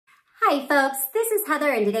Hi folks, this is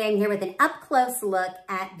Heather and today I'm here with an up-close look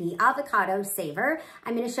at the avocado saver.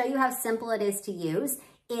 I'm going to show you how simple it is to use.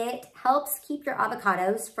 It helps keep your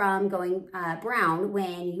avocados from going brown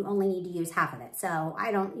when you only need to use half of it. So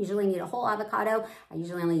I don't usually need a whole avocado. I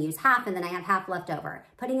usually only use half and then I have half left over.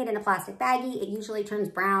 Putting it in a plastic baggie, it usually turns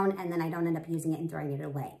brown and then I don't end up using it and throwing it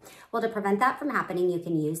away. Well, to prevent that from happening, you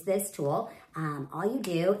can use this tool. All you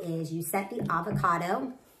do is you set the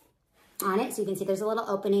avocado on it. So you can see there's a little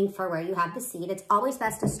opening for where you have the seed. It's always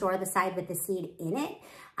best to store the side with the seed in it.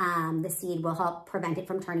 The seed will help prevent it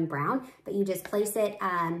from turning brown, but you just place it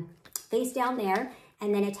face down there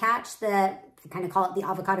and then attach the, I kind of call it the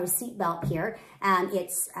avocado seat belt here.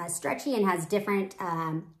 It's stretchy and has different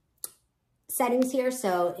settings here,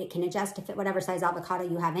 so it can adjust to fit whatever size avocado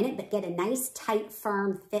you have in it, but get a nice tight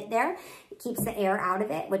firm fit there. It keeps the air out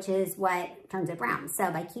of it, which is what turns it brown.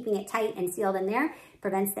 So by keeping it tight and sealed in there,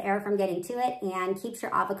 prevents the air from getting to it and keeps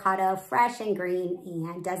your avocado fresh and green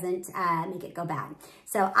and doesn't make it go bad.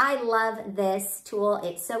 So I love this tool.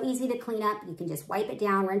 It's so easy to clean up. You can just wipe it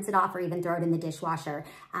down, rinse it off, or even throw it in the dishwasher.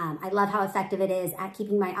 I love how effective it is at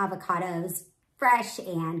keeping my avocados fresh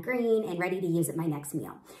and green and ready to use at my next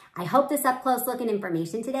meal. I hope this up-close look and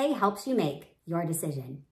information today helps you make your decision.